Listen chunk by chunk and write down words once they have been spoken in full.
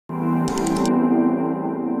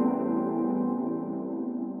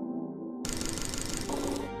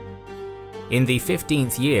In the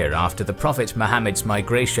 15th year after the Prophet Muhammad's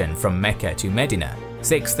migration from Mecca to Medina,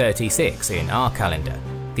 636 in our calendar,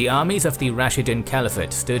 the armies of the Rashidun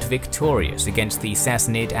Caliphate stood victorious against the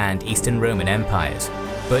Sassanid and Eastern Roman empires,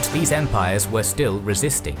 but these empires were still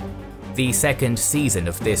resisting. The second season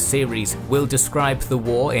of this series will describe the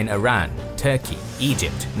war in Iran, Turkey,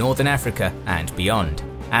 Egypt, Northern Africa and beyond,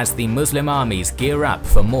 as the Muslim armies gear up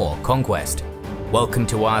for more conquest. Welcome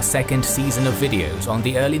to our second season of videos on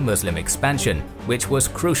the early Muslim expansion, which was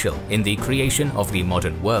crucial in the creation of the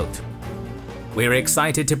modern world. We're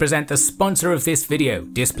excited to present the sponsor of this video,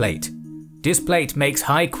 Displate. Displate makes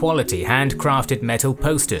high-quality handcrafted metal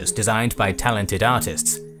posters designed by talented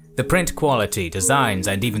artists. The print quality, designs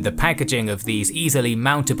and even the packaging of these easily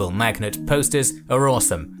mountable magnet posters are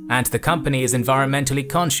awesome, and the company is environmentally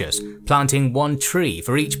conscious, planting 1 tree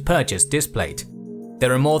for each purchased Displate.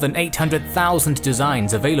 There are more than 800,000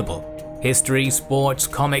 designs available. History, sports,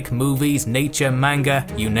 comic, movies, nature, manga,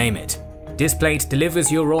 you name it. Displate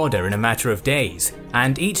delivers your order in a matter of days,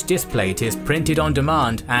 and each Displate is printed on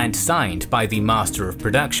demand and signed by the master of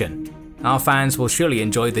production. Our fans will surely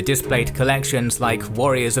enjoy the Displate collections like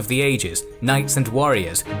Warriors of the Ages, Knights and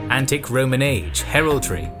Warriors, Antique Roman Age,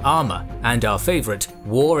 Heraldry, Armor, and our favourite,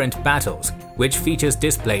 War and Battles, which features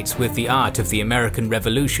Displates with the art of the American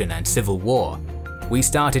Revolution and Civil War. We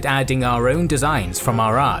started adding our own designs from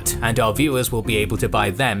our art, and our viewers will be able to buy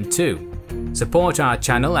them too. Support our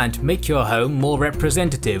channel and make your home more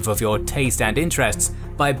representative of your taste and interests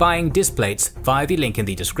by buying Displates via the link in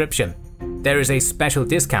the description. There is a special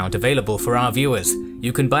discount available for our viewers.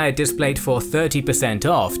 You can buy a Displate for 30%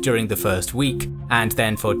 off during the first week, and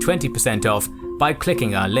then for 20% off by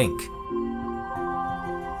clicking our link.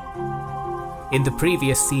 In the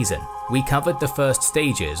previous season, we covered the first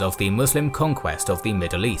stages of the Muslim conquest of the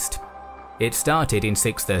Middle East. It started in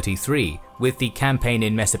 633 with the campaign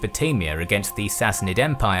in Mesopotamia against the Sassanid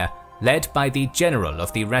Empire, led by the general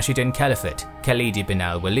of the Rashidun Caliphate, Khalid ibn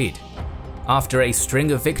al-Walid. After a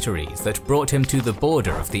string of victories that brought him to the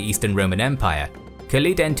border of the Eastern Roman Empire,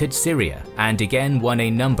 Khalid entered Syria and again won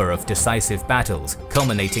a number of decisive battles,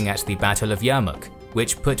 culminating at the Battle of Yarmouk,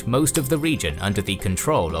 which put most of the region under the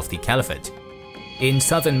control of the Caliphate. In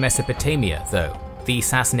southern Mesopotamia, though, the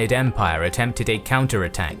Sassanid Empire attempted a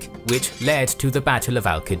counterattack, which led to the Battle of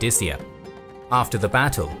al-Qadisiyyah. After the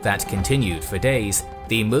battle, that continued for days,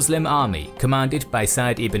 the Muslim army, commanded by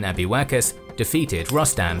Sa'd ibn Abi Waqqas, defeated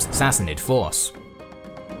Rostam's Sassanid force.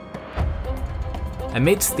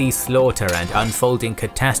 Amidst the slaughter and unfolding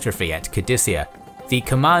catastrophe at Qadisiyyah, the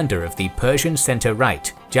commander of the Persian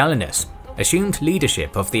centre-right, Jalinus, assumed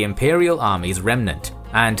leadership of the imperial army's remnant,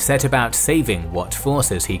 and set about saving what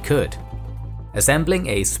forces he could. Assembling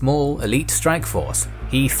a small elite strike force,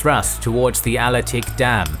 he thrust towards the al-Atiq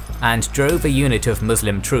Dam and drove a unit of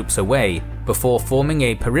Muslim troops away before forming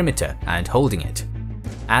a perimeter and holding it.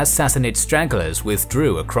 As Sassanid stragglers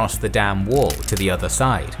withdrew across the dam wall to the other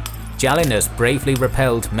side, Jalinus bravely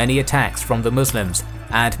repelled many attacks from the Muslims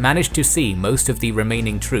and managed to see most of the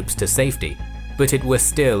remaining troops to safety, but it was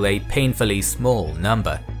still a painfully small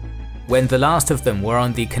number. When the last of them were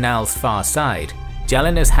on the canal's far side,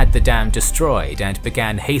 Jalinus had the dam destroyed and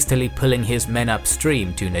began hastily pulling his men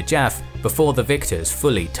upstream to Najaf before the victors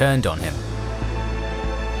fully turned on him.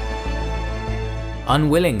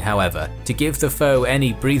 Unwilling, however, to give the foe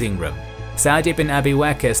any breathing room, Sa'd ibn Abi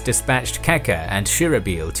Waqqas dispatched Kaka and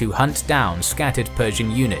Shirabil to hunt down scattered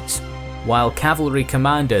Persian units, while cavalry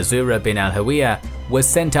commander Zura bin al-Hawiyah was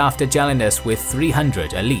sent after Jalinus with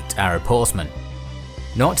 300 elite Arab horsemen.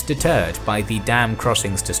 Not deterred by the dam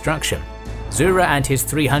crossing's destruction, Zura and his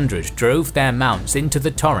 300 drove their mounts into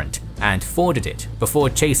the torrent and forded it before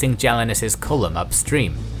chasing Jalinus's column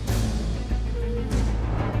upstream.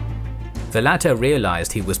 The latter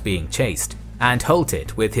realized he was being chased and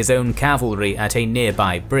halted with his own cavalry at a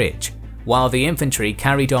nearby bridge, while the infantry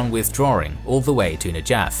carried on withdrawing all the way to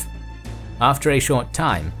Najaf. After a short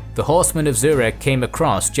time, the horsemen of Zura came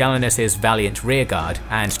across Jalinus's valiant rearguard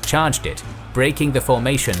and charged it, breaking the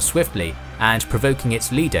formation swiftly and provoking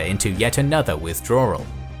its leader into yet another withdrawal.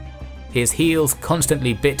 His heels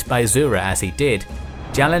constantly bit by Zura as he did,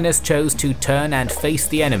 Jalinus chose to turn and face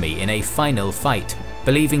the enemy in a final fight,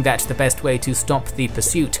 believing that the best way to stop the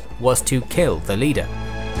pursuit was to kill the leader.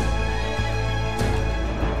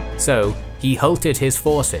 So he halted his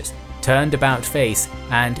forces, turned about face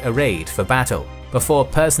and arrayed for battle, before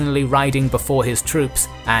personally riding before his troops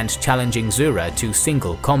and challenging Zura to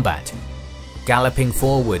single combat. Galloping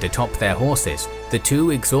forward atop their horses, the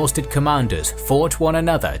two exhausted commanders fought one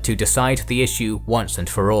another to decide the issue once and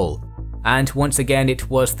for all. And once again it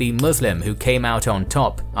was the Muslim who came out on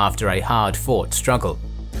top after a hard-fought struggle.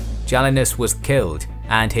 Jalinus was killed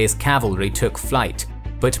and his cavalry took flight,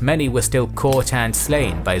 but many were still caught and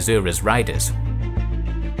slain by Zura's riders.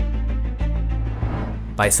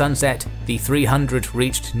 By sunset, the 300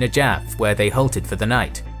 reached Najaf, where they halted for the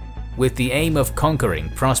night. With the aim of conquering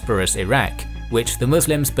prosperous Iraq, which the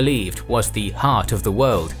Muslims believed was the heart of the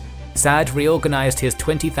world, Sa'd reorganized his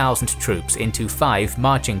 20,000 troops into 5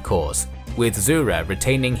 marching corps, with Zura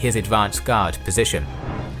retaining his advance guard position.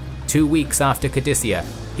 2 weeks after Qadisiyyah,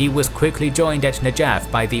 he was quickly joined at Najaf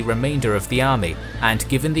by the remainder of the army and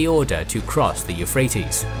given the order to cross the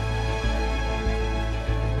Euphrates.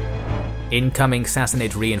 Incoming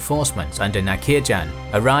Sassanid reinforcements under Nakirjan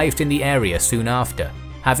arrived in the area soon after,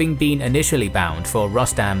 having been initially bound for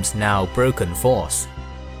Rostam's now broken force.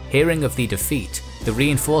 Hearing of the defeat, the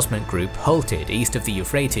reinforcement group halted east of the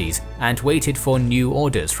Euphrates and waited for new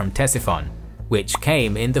orders from Ctesiphon, which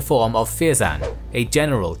came in the form of Firzan, a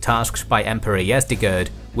general tasked by Emperor Yazdegerd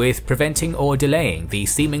with preventing or delaying the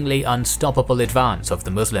seemingly unstoppable advance of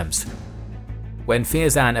the Muslims. When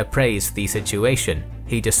Firzan appraised the situation,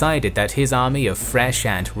 he decided that his army of fresh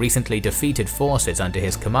and recently defeated forces under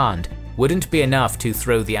his command wouldn't be enough to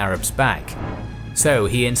throw the Arabs back. So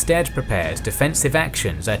he instead prepared defensive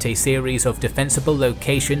actions at a series of defensible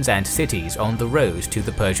locations and cities on the road to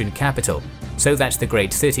the Persian capital, so that the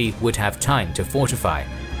great city would have time to fortify.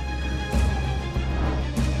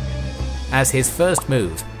 As his first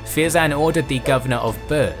move, Firzan ordered the governor of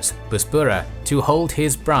Burs, Bospura, to hold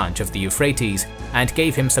his branch of the Euphrates and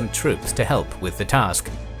gave him some troops to help with the task,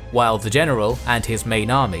 while the general and his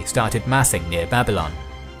main army started massing near Babylon.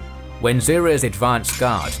 When Zura's advance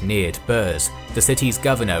guard neared Burs, the city's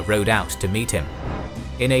governor rode out to meet him.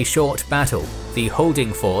 In a short battle, the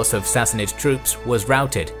holding force of Sassanid troops was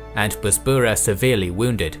routed and Bospura severely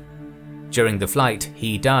wounded. During the flight,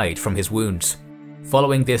 he died from his wounds.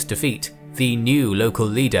 Following this defeat, the new local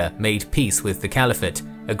leader made peace with the Caliphate,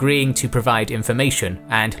 agreeing to provide information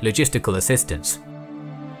and logistical assistance.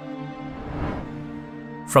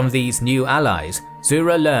 From these new allies,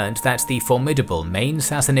 Zura learned that the formidable main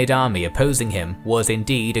Sassanid army opposing him was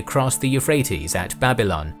indeed across the Euphrates at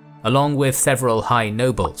Babylon, along with several high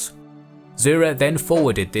nobles. Zura then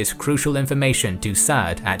forwarded this crucial information to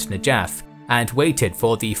Sa'd at Najaf and waited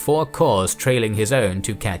for the 4 corps trailing his own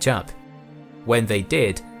to catch up. When they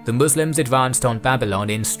did, the Muslims advanced on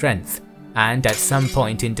Babylon in strength, and at some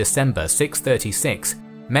point in December 636,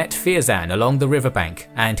 met Firzan along the riverbank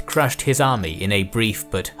and crushed his army in a brief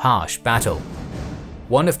but harsh battle.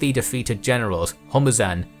 One of the defeated generals,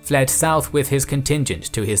 Hormuzan, fled south with his contingent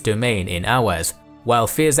to his domain in Awaz, while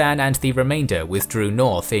Firzan and the remainder withdrew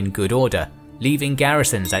north in good order, leaving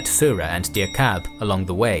garrisons at Sura and Dirkab along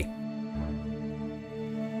the way.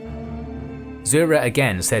 Zura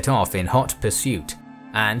again set off in hot pursuit,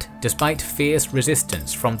 and, despite fierce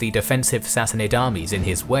resistance from the defensive Sassanid armies in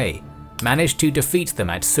his way, managed to defeat them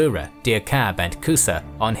at Sura, Dirkab and Kusa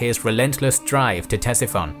on his relentless drive to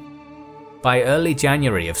Ctesiphon. By early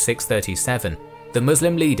January of 637, the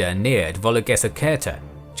Muslim leader neared Vologesakerta,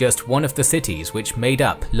 just one of the cities which made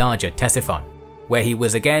up larger Ctesiphon, where he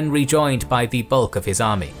was again rejoined by the bulk of his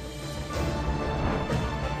army.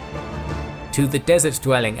 To the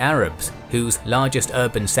desert-dwelling Arabs, whose largest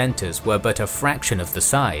urban centers were but a fraction of the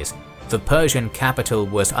size, the Persian capital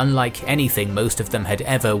was unlike anything most of them had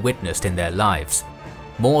ever witnessed in their lives.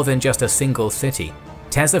 More than just a single city,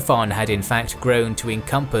 Ctesiphon had in fact grown to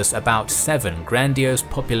encompass about 7 grandiose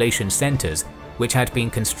population centers which had been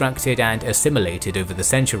constructed and assimilated over the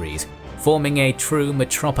centuries, forming a true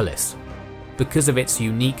metropolis. Because of its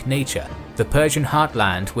unique nature, the Persian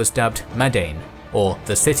heartland was dubbed Madain, or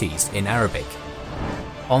the cities in Arabic.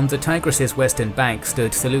 On the Tigris's western bank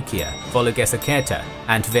stood Seleucia, Vologesakerta,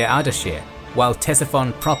 and Ver Ardashir, while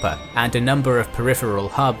Ctesiphon proper and a number of peripheral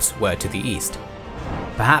hubs were to the east.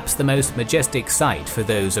 Perhaps the most majestic sight for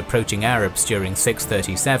those approaching Arabs during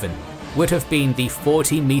 637 would have been the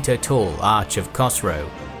 40-meter-tall Arch of Khosrow,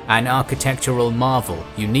 an architectural marvel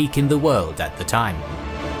unique in the world at the time.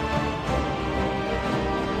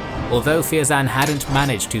 Although Firzan hadn't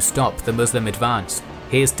managed to stop the Muslim advance,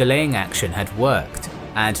 his delaying action had worked,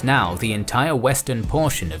 and now the entire western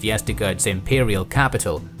portion of Yazdegerd's imperial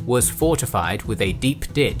capital was fortified with a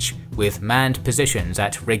deep ditch with manned positions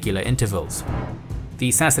at regular intervals. The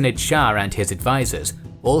Sassanid Shah and his advisors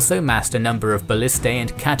also massed a number of ballistae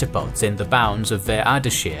and catapults in the bounds of Ver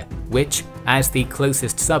Ardashir, which, as the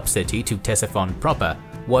closest sub-city to Ctesiphon proper,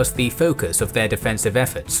 was the focus of their defensive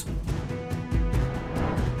efforts.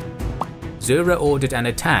 Zura ordered an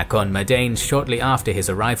attack on Madain shortly after his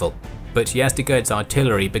arrival, but Yazdegerd's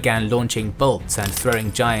artillery began launching bolts and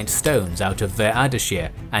throwing giant stones out of Ver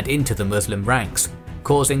Ardashir and into the Muslim ranks,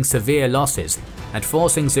 causing severe losses and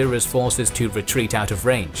forcing Zura's forces to retreat out of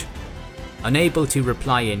range. Unable to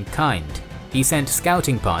reply in kind, he sent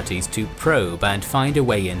scouting parties to probe and find a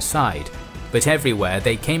way inside, but everywhere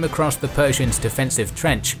they came across the Persians' defensive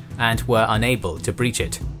trench and were unable to breach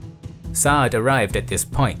it. Sa'd arrived at this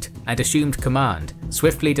point and assumed command,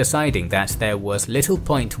 swiftly deciding that there was little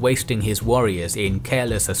point wasting his warriors in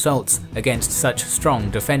careless assaults against such strong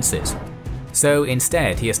defences. So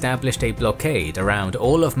instead he established a blockade around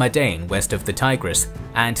all of Madain west of the Tigris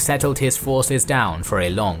and settled his forces down for a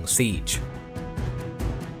long siege.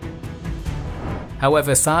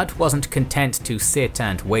 However, Sa'd wasn't content to sit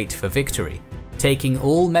and wait for victory, taking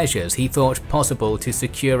all measures he thought possible to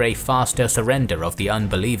secure a faster surrender of the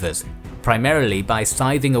unbelievers, primarily by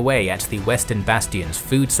scything away at the western bastion's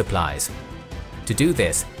food supplies. To do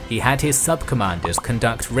this, he had his sub-commanders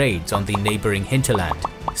conduct raids on the neighbouring hinterland,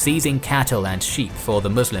 seizing cattle and sheep for the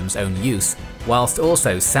Muslims' own use, whilst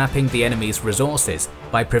also sapping the enemy's resources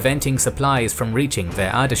by preventing supplies from reaching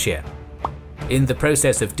their Ardashir. In the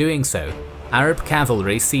process of doing so, Arab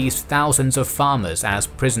cavalry seized thousands of farmers as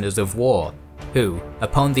prisoners of war, who,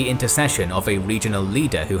 upon the intercession of a regional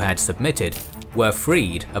leader who had submitted, were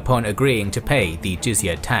freed upon agreeing to pay the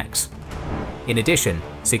jizya tax. In addition,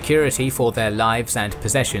 security for their lives and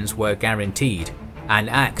possessions were guaranteed, an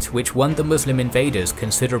act which won the Muslim invaders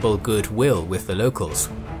considerable goodwill with the locals.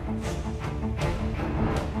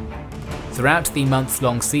 Throughout the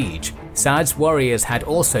month-long siege, Sa'd's warriors had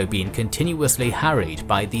also been continuously harried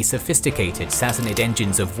by the sophisticated Sassanid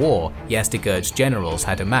engines of war Yezdegerd's generals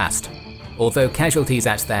had amassed, although casualties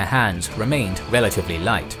at their hands remained relatively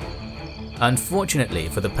light. Unfortunately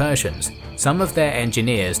for the Persians, some of their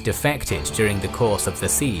engineers defected during the course of the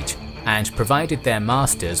siege and provided their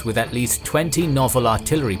masters with at least 20 novel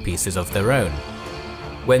artillery pieces of their own.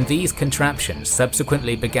 When these contraptions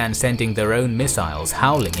subsequently began sending their own missiles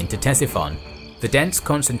howling into Ctesiphon, the dense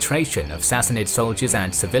concentration of Sassanid soldiers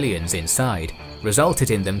and civilians inside resulted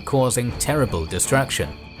in them causing terrible destruction.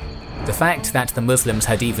 The fact that the Muslims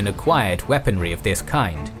had even acquired weaponry of this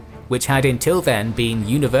kind, which had until then been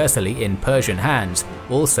universally in Persian hands,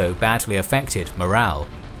 also badly affected morale.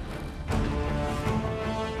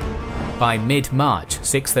 By mid-March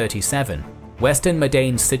 637, Western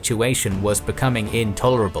Madain's situation was becoming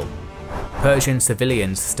intolerable. Persian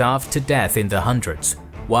civilians starved to death in the hundreds,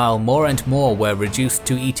 while more and more were reduced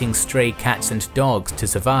to eating stray cats and dogs to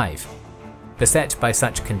survive. Beset by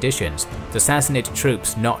such conditions, the Sassanid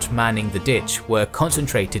troops not manning the ditch were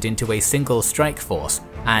concentrated into a single strike force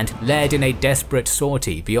and led in a desperate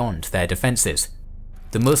sortie beyond their defences.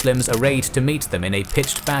 The Muslims arrayed to meet them in a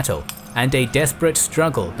pitched battle, and a desperate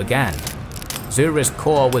struggle began. Zura's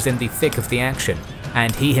corps was in the thick of the action,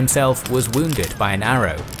 and he himself was wounded by an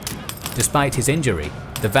arrow. Despite his injury,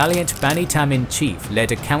 the valiant Bani Tamim chief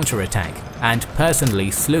led a counterattack and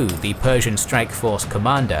personally slew the Persian strike force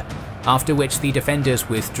commander, after which the defenders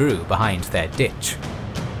withdrew behind their ditch.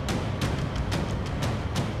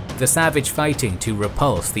 The savage fighting to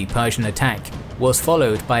repulse the Persian attack was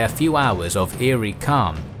followed by a few hours of eerie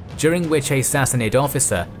calm, during which a Sassanid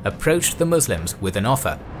officer approached the Muslims with an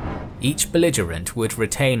offer. Each belligerent would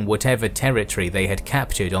retain whatever territory they had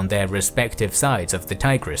captured on their respective sides of the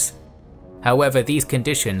Tigris. However, these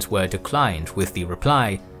conditions were declined with the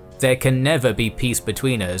reply, "There can never be peace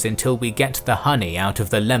between us until we get the honey out of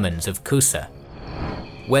the lemons of Kusa."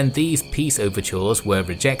 When these peace overtures were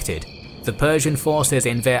rejected, the Persian forces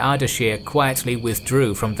in their Ardashir quietly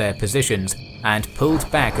withdrew from their positions and pulled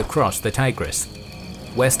back across the Tigris.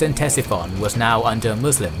 Western Ctesiphon was now under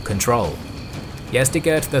Muslim control.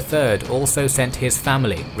 Yezdegerd III also sent his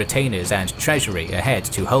family, retainers and treasury ahead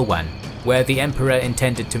to Hulwan, where the emperor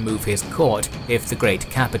intended to move his court if the great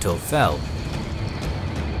capital fell.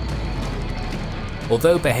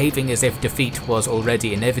 Although behaving as if defeat was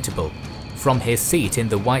already inevitable, from his seat in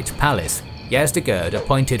the White Palace, Yezdegerd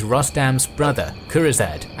appointed Rostam's brother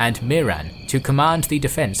Kurazad and Miran to command the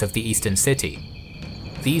defense of the eastern city.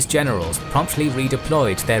 These generals promptly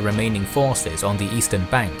redeployed their remaining forces on the eastern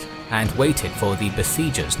bank and waited for the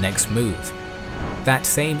besiegers' next move. That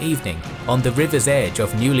same evening, on the river's edge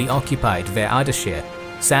of newly occupied Ver Ardashir,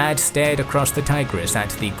 Sa'd stared across the Tigris at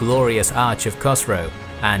the glorious Arch of Khosrow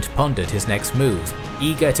and pondered his next move,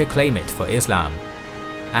 eager to claim it for Islam.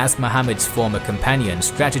 As Muhammad's former companion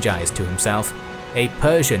strategized to himself, a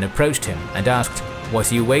Persian approached him and asked,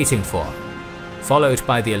 "What are you waiting for?" Followed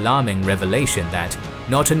by the alarming revelation that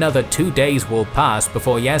not another 2 days will pass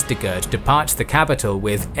before Yezdegerd departs the capital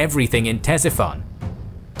with everything in Ctesiphon.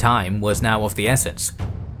 Time was now of the essence.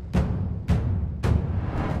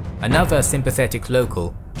 Another sympathetic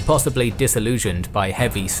local, possibly disillusioned by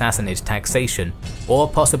heavy Sassanid taxation, or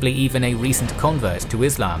possibly even a recent convert to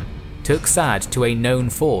Islam, took Sa'd to a known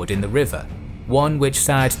ford in the river, one which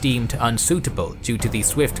Sa'd deemed unsuitable due to the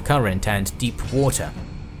swift current and deep water.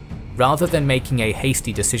 Rather than making a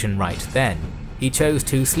hasty decision right then, he chose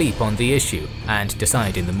to sleep on the issue and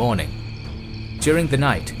decide in the morning. During the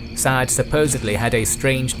night, Sa'd supposedly had a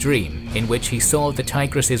strange dream in which he saw the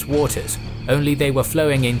Tigris's waters, only they were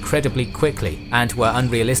flowing incredibly quickly and were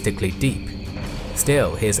unrealistically deep.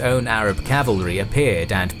 Still, his own Arab cavalry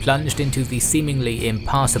appeared and plunged into the seemingly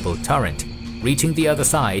impassable torrent, reaching the other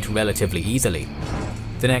side relatively easily.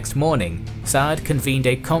 The next morning, Sa'd convened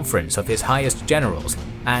a conference of his highest generals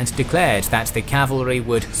and declared that the cavalry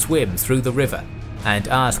would swim through the river, and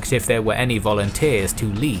asked if there were any volunteers to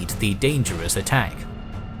lead the dangerous attack.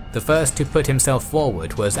 The first to put himself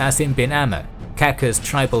forward was Asim bin Amr, Kaka's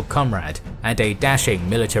tribal comrade and a dashing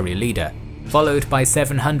military leader, followed by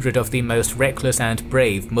 700 of the most reckless and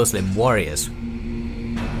brave Muslim warriors.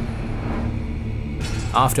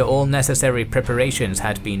 After all necessary preparations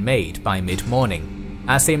had been made by mid-morning,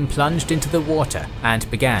 Asim plunged into the water and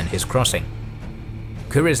began his crossing.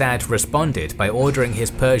 Khurizad responded by ordering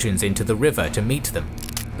his Persians into the river to meet them,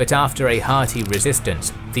 but after a hearty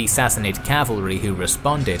resistance, the Sassanid cavalry who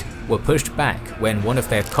responded were pushed back when one of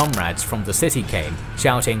their comrades from the city came,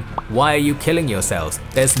 shouting, "Why are you killing yourselves?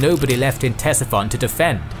 There's nobody left in Ctesiphon to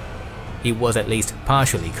defend." He was at least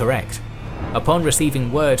partially correct. Upon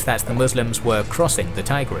receiving word that the Muslims were crossing the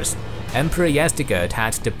Tigris, Emperor Yazdegerd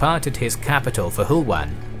had departed his capital for Hulwan,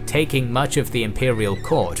 taking much of the imperial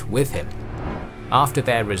court with him. After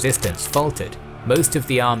their resistance faltered, most of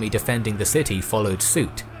the army defending the city followed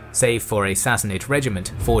suit, save for a Sassanid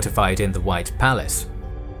regiment fortified in the White Palace.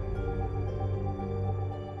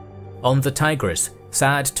 On the Tigris,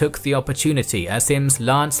 Sa'd took the opportunity Asim's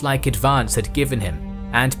lance-like advance had given him,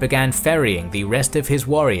 and began ferrying the rest of his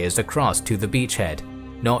warriors across to the beachhead,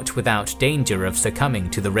 not without danger of succumbing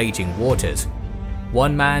to the raging waters.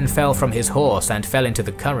 One man fell from his horse and fell into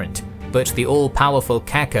the current, but the all-powerful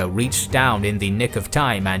Kaka reached down in the nick of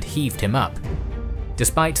time and heaved him up.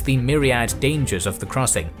 Despite the myriad dangers of the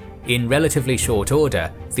crossing, in relatively short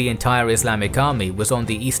order, the entire Islamic army was on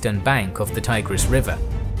the eastern bank of the Tigris River.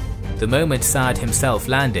 The moment Sa'd himself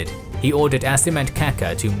landed, he ordered Asim and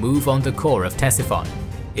Kaka to move on the core of Ctesiphon,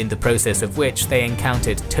 in the process of which they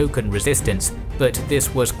encountered token resistance, but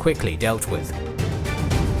this was quickly dealt with.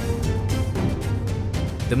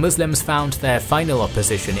 The Muslims found their final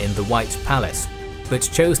opposition in the White Palace, but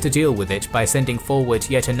chose to deal with it by sending forward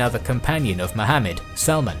yet another companion of Muhammad,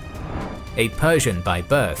 Salman. A Persian by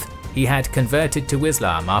birth, he had converted to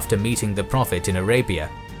Islam after meeting the Prophet in Arabia,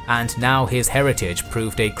 and now his heritage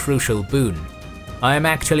proved a crucial boon. "I am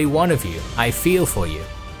actually one of you, I feel for you,"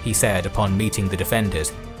 he said upon meeting the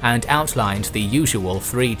defenders, and outlined the usual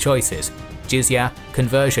three choices: jizya,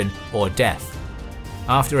 conversion, or death.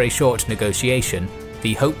 After a short negotiation,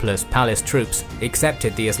 the hopeless palace troops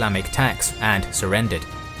accepted the Islamic tax and surrendered.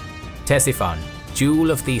 Ctesiphon, jewel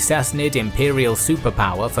of the Sassanid imperial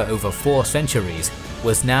superpower for over 4 centuries,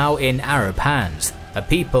 was now in Arab hands, a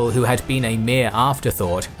people who had been a mere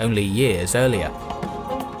afterthought only years earlier.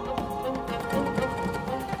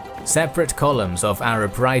 Separate columns of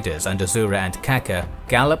Arab riders under Zura and Kaka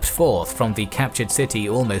galloped forth from the captured city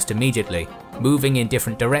almost immediately, moving in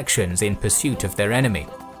different directions in pursuit of their enemy.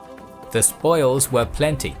 The spoils were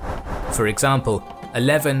plenty. For example,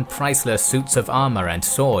 11 priceless suits of armor and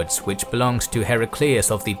swords which belonged to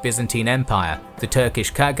Heraclius of the Byzantine Empire, the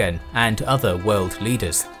Turkish Khagan, and other world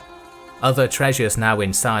leaders. Other treasures now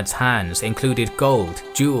in Sa'd's hands included gold,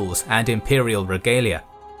 jewels, and imperial regalia.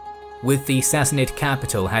 With the Sassanid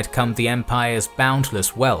capital had come the empire's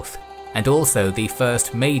boundless wealth, and also the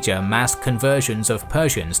first major mass conversions of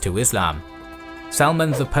Persians to Islam.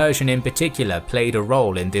 Salman the Persian in particular played a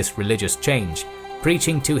role in this religious change,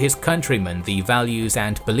 preaching to his countrymen the values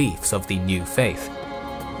and beliefs of the new faith.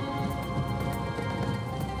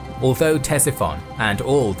 Although Ctesiphon and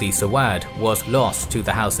all the Sawad was lost to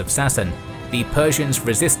the House of Sassan, the Persians'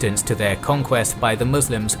 resistance to their conquest by the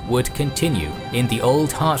Muslims would continue in the old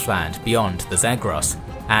heartland beyond the Zagros,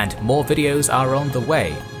 and more videos are on the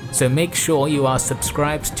way, so make sure you are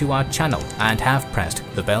subscribed to our channel and have pressed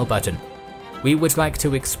the bell button. We would like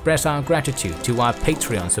to express our gratitude to our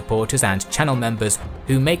Patreon supporters and channel members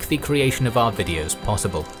who make the creation of our videos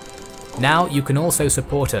possible. Now you can also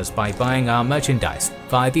support us by buying our merchandise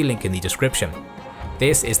via the link in the description.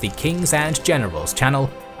 This is the Kings and Generals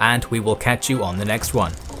channel, and we will catch you on the next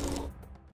one.